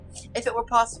If it were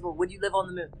possible, would you live on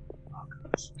the moon?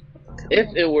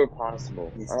 If it were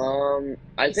possible,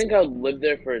 I think I would live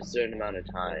there for a certain amount of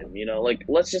time. You know, like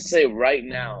let's just say right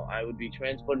now, I would be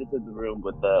transported to the room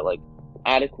with the like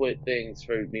adequate things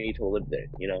for me to live there.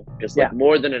 You know, just like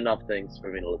more than enough things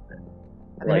for me to live there,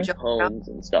 like homes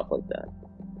and stuff like that.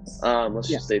 Let's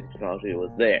just say the technology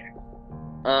was there.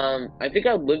 I think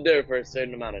I'd live there for a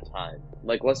certain amount of time.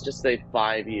 Like let's just say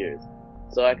 5 years,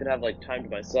 so I could have like time to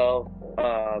myself,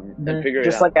 and figure it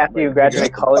out. Just like after you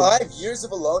graduate college. 5 years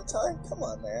of alone time? Come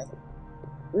on, man.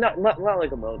 Not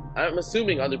like a mode. I'm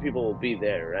assuming other people will be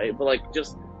there, right? But like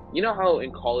just you know how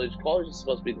in college is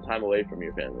supposed to be the time away from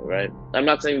your family, right? I'm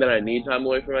not saying that I need time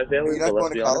away from my family, but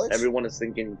let's be honest, everyone is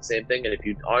thinking the same thing, and if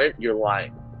you aren't, you're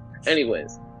lying.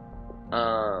 Anyways,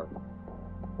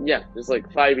 yeah, there's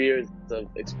like 5 years of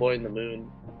exploring the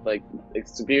moon, like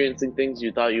experiencing things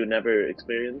you thought you would never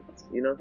experience, you know?